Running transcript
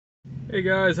Hey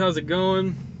guys, how's it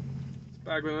going?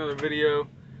 Back with another video.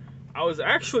 I was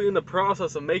actually in the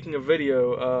process of making a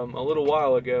video a little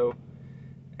while ago,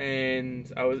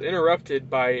 and I was interrupted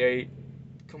by a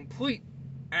complete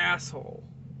asshole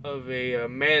of a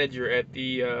manager at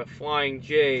the Flying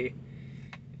J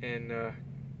in, where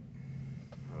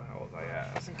the hell was I at?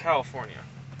 I was in California.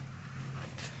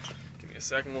 Give me a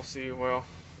second, we'll see. Well,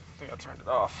 I think I turned it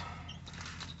off.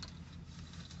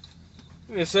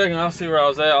 Give me a second, I'll see where I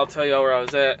was at. I'll tell y'all where I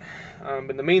was at.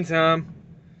 But in the meantime,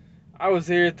 I was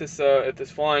here at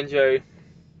this Flying J,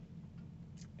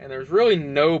 and there's really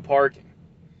no parking,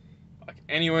 like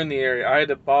anywhere in the area. I had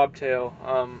to bobtail,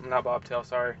 not bobtail,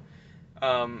 sorry,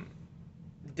 um,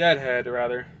 deadhead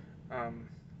rather, um,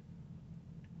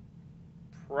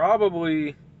 probably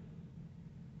an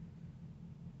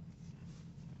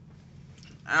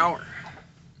hour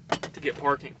to get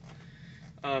parking.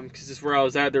 Because just where I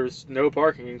was at, there was no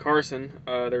parking. In Carson,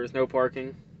 there was no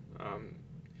parking. Um,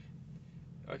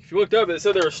 if you looked up, it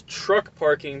said there was truck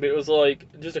parking, but it was like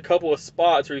just a couple of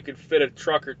spots where you could fit a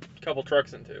truck or a couple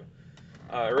trucks into.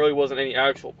 It really wasn't any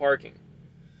actual parking.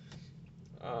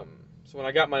 Um, so when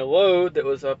I got my load that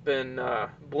was up in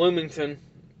Bloomington,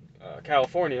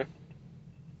 California,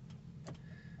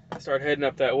 I started heading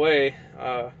up that way,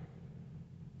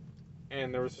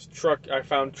 and there was this truck. I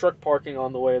found truck parking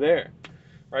on the way there,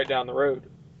 right down the road.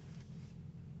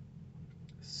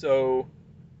 So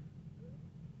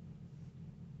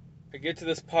I get to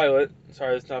this pilot.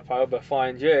 Sorry, it's not pilot, but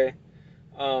Flying J.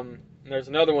 And there's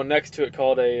another one next to it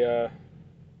called I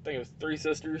think it was Three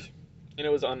Sisters, and it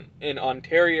was in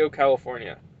Ontario,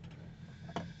 California.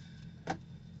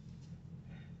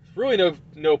 Really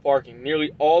no parking.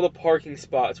 Nearly all the parking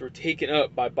spots were taken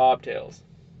up by bobtails.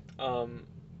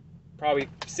 Probably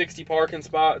 60 parking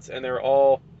spots, and they're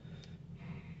all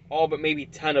but maybe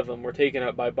 10 of them were taken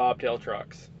up by bobtail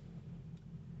trucks.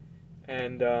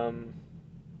 And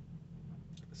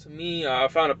so me, I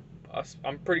found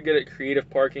I'm pretty good at creative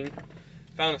parking.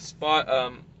 Found a spot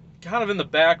kind of in the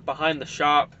back behind the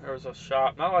shop. There was a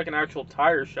shop, not like an actual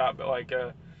tire shop, but like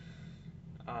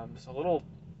just a little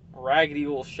raggedy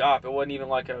little shop. It wasn't even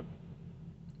like a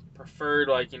preferred,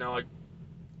 like, like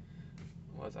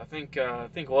was I think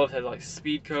Love had like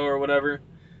Speedco or whatever.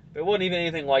 But it wasn't even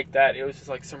anything like that. It was just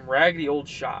like some raggedy old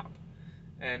shop,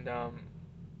 and I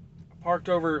parked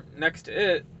over next to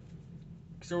it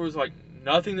because there was like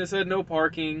nothing that said no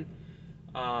parking.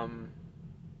 Um,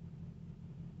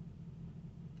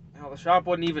 the shop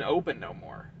wasn't even open no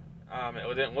more.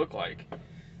 It didn't look like.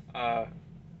 Uh,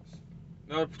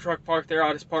 Another truck parked there.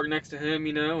 I just parked next to him,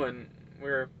 and we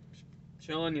were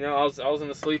chilling. I was in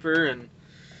the sleeper, and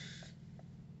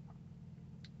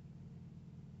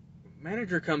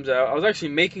manager comes out. I was actually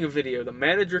making a video. The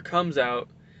manager comes out,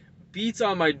 beats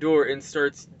on my door, and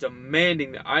starts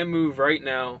demanding that I move right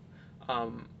now.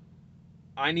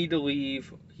 I need to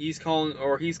leave. He's calling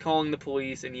the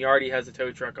police, and he already has a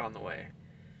tow truck on the way.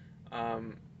 I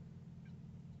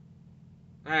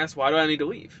asked, why do I need to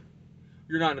leave?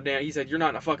 He said, you're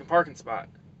not in a fucking parking spot.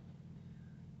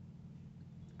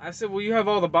 I said, well, you have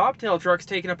all the bobtail trucks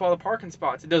taking up all the parking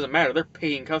spots. It doesn't matter. They're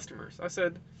paying customers. I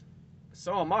said,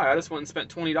 so am I. I just went and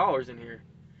spent $20 in here.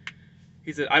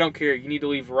 He said, I don't care. You need to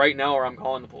leave right now or I'm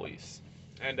calling the police.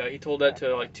 And he told that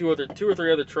to like two or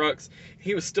three other trucks.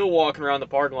 He was still walking around the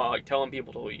parking lot like telling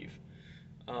people to leave.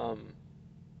 So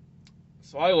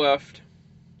I left.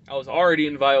 I was already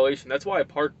in violation. That's why I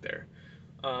parked there.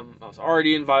 I was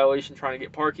already in violation trying to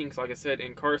get parking because, like I said,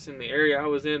 in Carson, the area I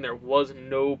was in, there was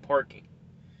no parking.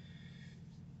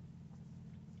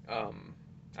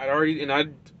 I'd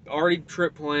already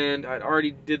trip planned. I'd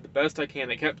already did the best I can.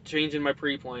 They kept changing my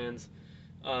pre-plans.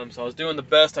 So I was doing the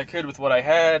best I could with what I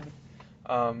had.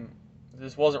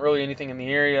 This wasn't really anything in the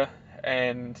area,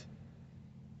 and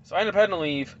so I ended up having to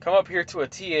leave, come up here to a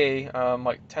TA,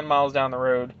 like 10 miles down the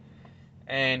road,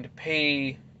 and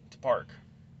pay to park.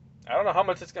 I don't know how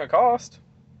much it's gonna cost.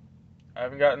 I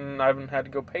haven't had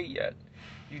to go pay yet.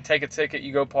 You take a ticket,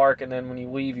 you go park, and then when you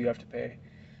leave, you have to pay.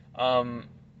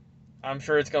 I'm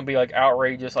sure it's gonna be like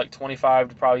outrageous, like 25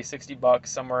 to probably $60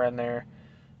 somewhere in there.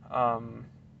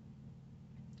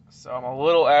 So I'm a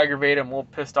little aggravated. I'm a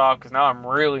little pissed off because now I'm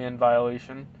really in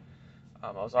violation. I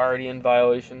was already in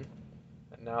violation,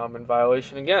 and now I'm in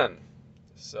violation again.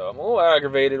 So I'm a little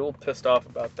aggravated, a little pissed off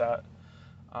about that.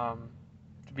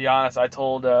 To be honest, I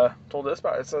told this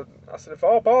guy, I said, if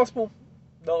all possible,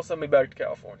 don't send me back to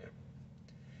California.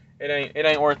 It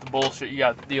ain't worth the bullshit you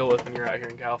got to deal with when you're out here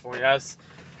in California.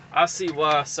 I see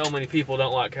why so many people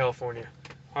don't like California.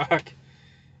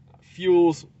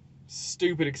 Fuel's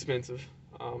stupid expensive.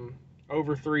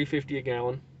 Over $3.50 a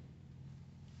gallon.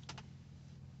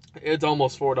 It's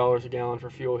almost $4 a gallon for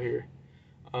fuel here.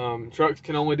 Trucks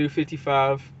can only do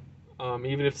 55.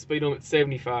 Even if the speed limit's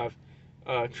 75,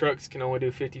 trucks can only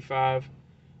do 55.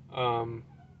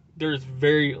 There's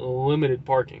very limited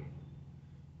parking.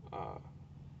 Uh,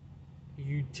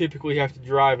 you typically have to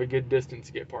drive a good distance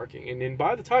to get parking. And then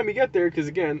by the time you get there, because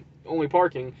again, only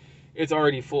parking, it's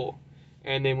already full.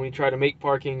 And then when you try to make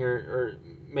parking or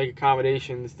make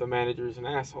accommodations, the manager's an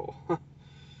asshole.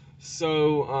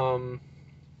 So,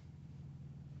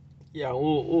 yeah, a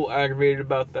little aggravated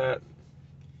about that.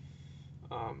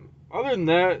 Other than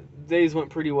that, days went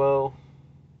pretty well.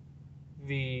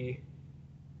 The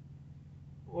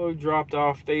load dropped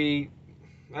off. That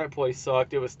place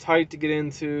sucked. It was tight to get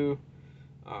into.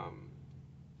 Um,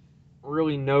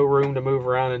 really no room to move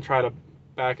around and try to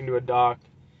back into a dock.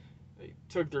 They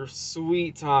took their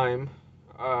sweet time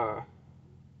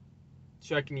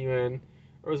checking you in.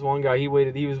 There was one guy,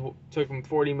 took him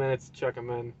 40 minutes to check him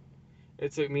in.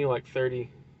 It took me like 30.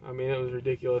 I mean, it was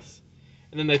ridiculous.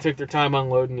 And then they took their time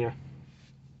unloading you.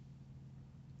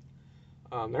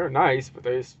 They were nice, but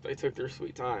they took their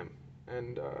sweet time.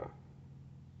 And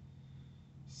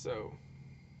so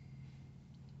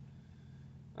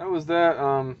that was that.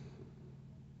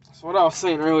 So what I was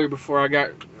saying earlier before I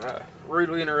got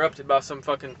rudely interrupted by some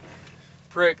fucking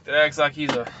prick that acts like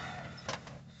he's a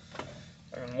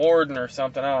fucking warden or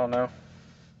something. I don't know.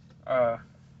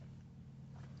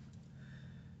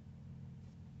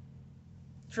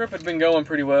 Trip had been going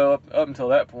pretty well up until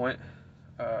that point.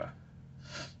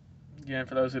 Again,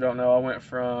 for those who don't know, I went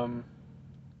from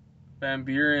Van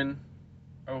Buren,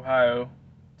 Ohio,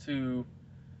 to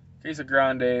Casa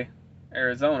Grande,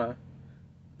 Arizona.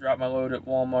 Dropped my load at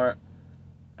Walmart,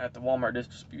 at the Walmart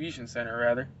distribution center,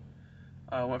 rather.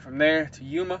 Went from there to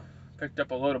Yuma, picked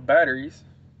up a load of batteries,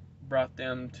 brought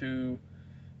them to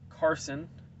Carson,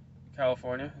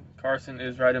 California. Carson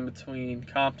is right in between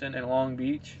Compton and Long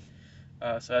Beach,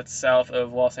 so that's south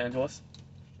of Los Angeles.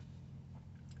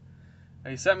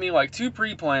 He sent me like 2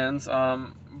 pre-plans.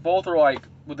 Both are like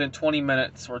within 20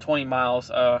 minutes or 20 miles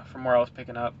from where I was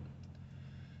picking up.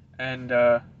 And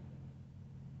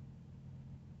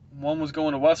one was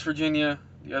going to West Virginia,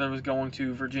 the other was going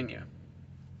to Virginia.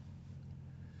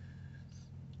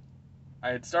 I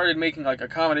had started making like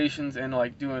accommodations and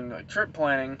like doing like trip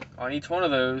planning on each one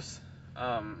of those.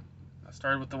 I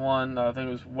started with the one, I think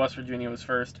it was West Virginia was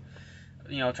first.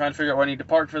 Trying to figure out where I need to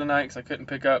park for the night because I couldn't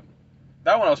pick up.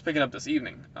 That one I was picking up this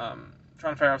evening. Trying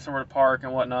to figure out somewhere to park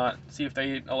and whatnot. See if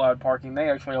they allowed parking.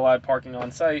 They actually allowed parking on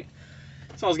site.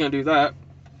 So I was going to do that.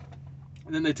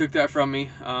 And then they took that from me.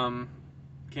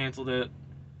 Canceled it.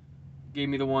 Gave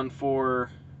me the one for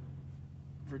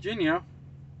Virginia.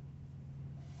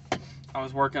 I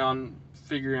was working on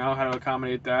figuring out how to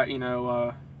accommodate that.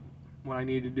 What I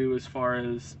need to do as far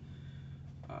as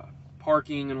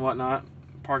parking and whatnot.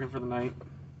 Parking for the night.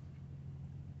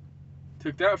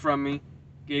 Took that from me.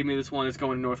 Gave me this one that's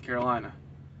going to North Carolina.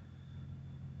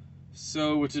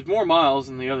 So, which is more miles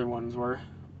than the other ones were.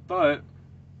 But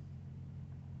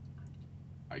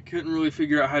I couldn't really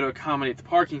figure out how to accommodate the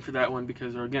parking for that one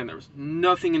because, again, there was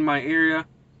nothing in my area.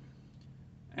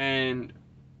 And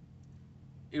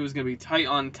it was going to be tight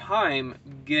on time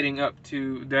getting up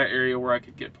to that area where I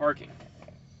could get parking.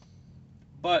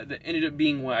 But that ended up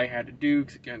being what I had to do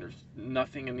because, again, there's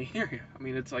nothing in the area. I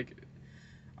mean, it's like,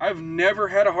 I've never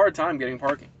had a hard time getting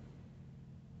parking.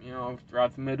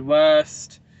 Throughout the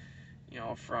Midwest,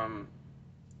 from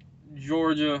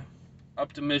Georgia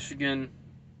up to Michigan.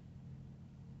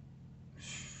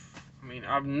 I mean,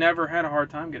 I've never had a hard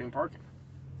time getting parking.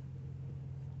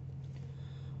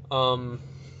 So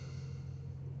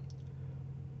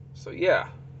yeah.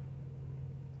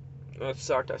 That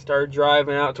sucked. I started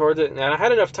driving out towards it, and I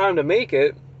had enough time to make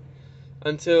it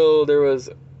until there was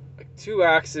like 2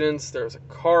 accidents. There was a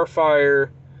car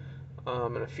fire,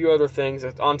 and a few other things.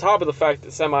 On top of the fact that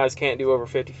semis can't do over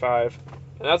 55,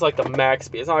 and that's like the max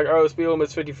speed. It's not like, oh, speed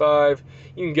limit's 55,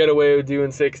 you can get away with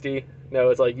doing 60.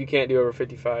 No, it's like you can't do over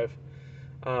 55.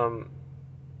 I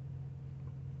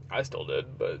still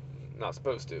did, but not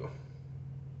supposed to.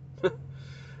 But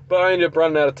I ended up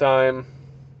running out of time.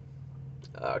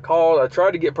 I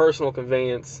tried to get personal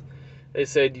conveyance. They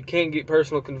said you can't get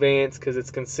personal conveyance because it's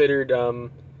considered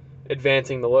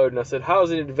advancing the load. And I said, how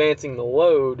is it advancing the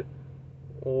load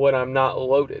when I'm not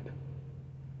loaded?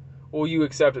 Well, you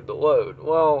accepted the load.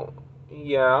 Well,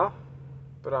 yeah,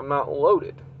 but I'm not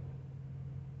loaded.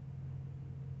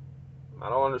 I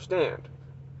don't understand.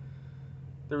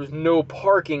 There was no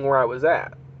parking where I was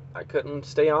at. I couldn't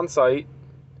stay on site.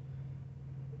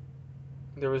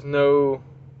 There was no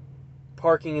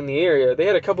parking in the area. They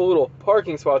had a couple little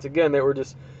parking spots, again, that were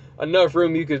just enough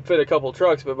room you could fit a couple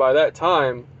trucks, but by that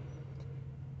time,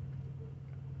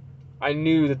 I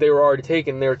knew that they were already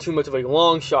taken. They were too much of a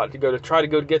long shot to try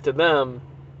to get to them,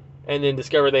 and then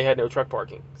discover they had no truck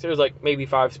parking. So it was like maybe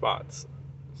 5 spots.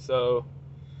 So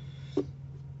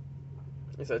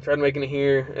I tried making it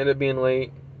here, ended up being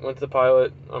late. Went to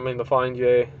the Flying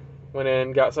J. Went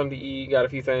in, got something to eat, got a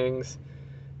few things,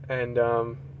 and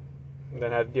then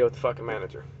had to deal with the fucking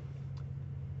manager.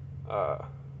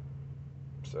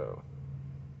 So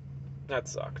that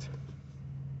sucked.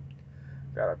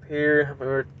 Got up here, we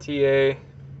were at TA.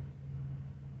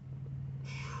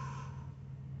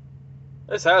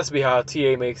 This has to be how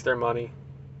TA makes their money.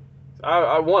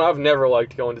 I've never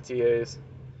liked going to TAs.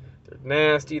 They're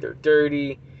nasty, they're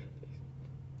dirty,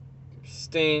 they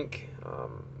stink,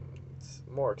 it's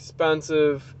more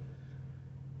expensive.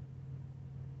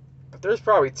 But there's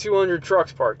probably 200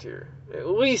 trucks parked here. At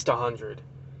least 100.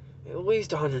 At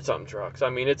least 100 something trucks. I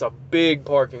mean, it's a big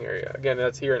parking area. Again,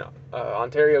 that's here in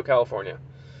Ontario, California.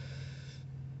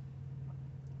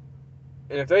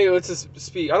 And if let's just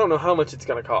speak, I don't know how much it's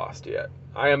going to cost yet.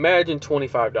 I imagine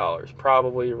 $25,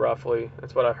 probably, roughly.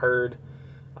 That's what I've heard.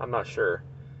 I'm not sure.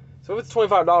 So if it's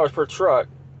 $25 per truck,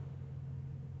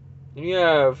 and you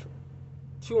have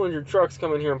 200 trucks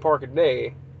coming here and park a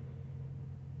day,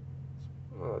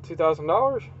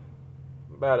 $2,000?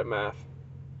 I'm bad at math.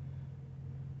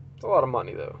 It's a lot of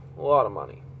money, though. A lot of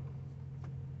money.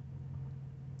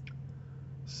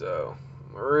 So,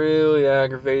 I'm really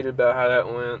aggravated about how that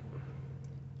went.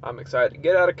 I'm excited to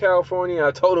get out of California. I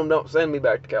told them don't send me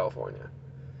back to California.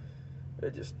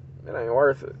 It ain't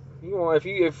worth it.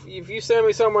 If you send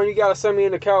me somewhere and you gotta send me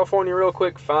into California real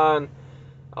quick, fine.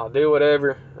 I'll do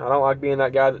whatever. I don't like being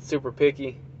that guy that's super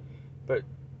picky. But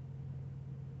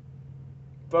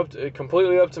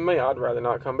completely up to me. I'd rather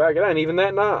not come back. It ain't even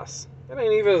that nice. It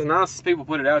ain't even as nice as people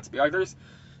put it out to be. Like there's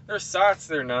sites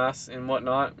that are nice and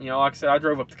whatnot. You know, like I said, I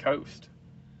drove up the coast.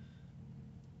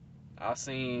 I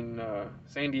seen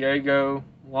San Diego,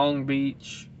 Long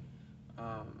Beach,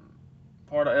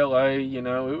 part of LA. You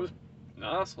know, it was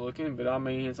nice looking, but I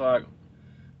mean, it's like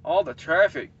all the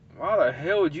traffic. Why the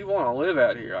hell would you want to live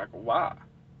out here? Like, why?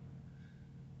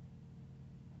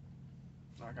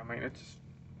 Like, I mean, it's just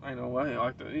ain't no way.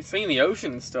 Like, you seen the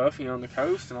ocean and stuff, you know, on the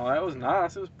coast and all that. It was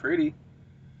nice. It was pretty.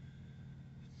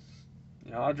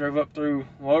 You know, I drove up through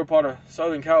lower part of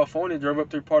Southern California, drove up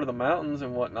through part of the mountains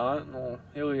and whatnot, and all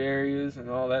hilly areas and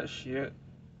all that shit.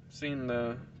 Seen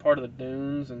the part of the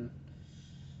dunes, and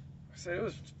like I said, it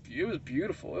was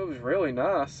beautiful. It was really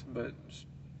nice, but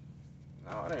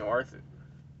no, it ain't worth it.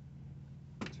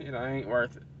 You know, it ain't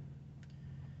worth it.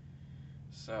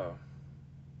 So,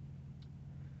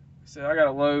 I got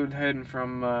a load heading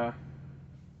from up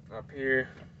here.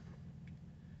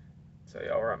 Tell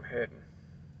y'all where I'm heading.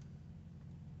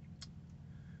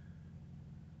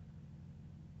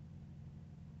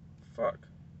 Fuck.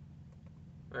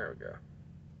 There we go.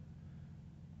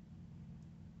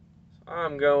 So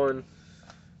I'm going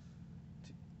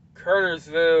to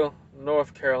Kernersville,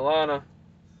 North Carolina,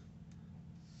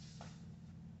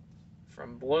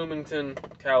 from Bloomington,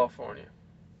 California.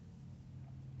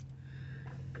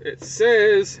 It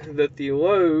says that the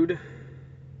load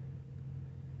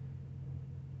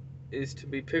is to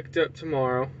be picked up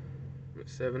tomorrow at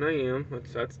 7 a.m.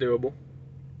 That's doable.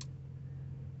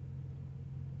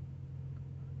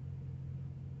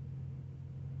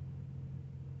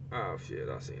 Oh shit,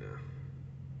 I see now.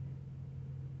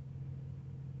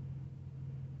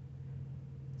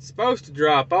 It's supposed to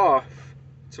drop off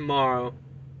tomorrow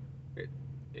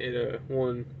at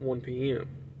 1 p.m.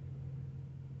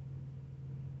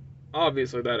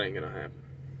 Obviously that ain't gonna happen.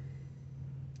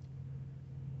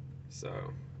 So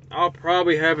I'll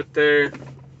probably have it there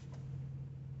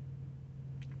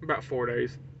about 4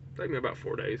 days. Take me about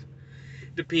 4 days.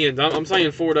 Depends. I'm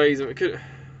saying 4 days. It could.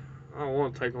 I don't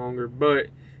want to take longer, but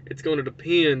it's going to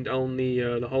depend on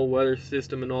the whole weather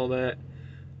system and all that.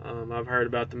 I've heard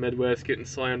about the Midwest getting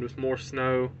slammed with more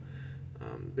snow,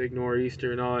 big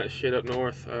nor'easter and all that shit up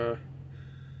north. So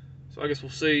I guess we'll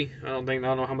see. I don't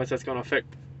know how much that's going to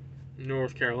affect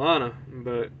North Carolina,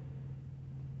 but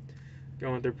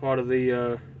going through part of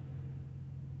the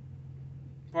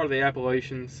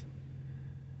Appalachians.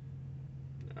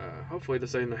 Hopefully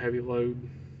this ain't a heavy load.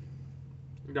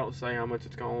 Don't say how much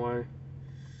it's going to weigh.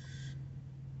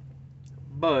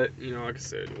 But, you know, like I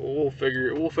said, we'll figure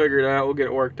it out. We'll get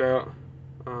it worked out.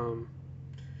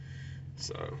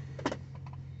 So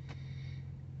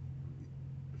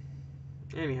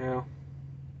anyhow,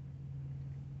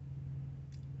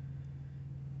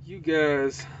 you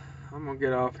guys, I'm gonna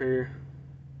get off here.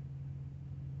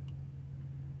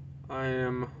 I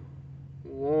am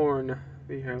warned worn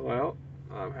the hell out.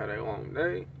 I've had a long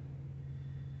day.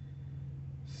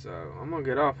 So I'm gonna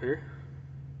get off here.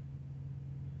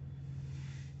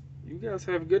 You guys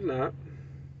have a good night.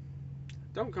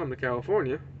 Don't come to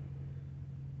California.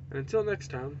 And until next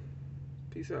time,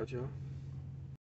 peace out, y'all.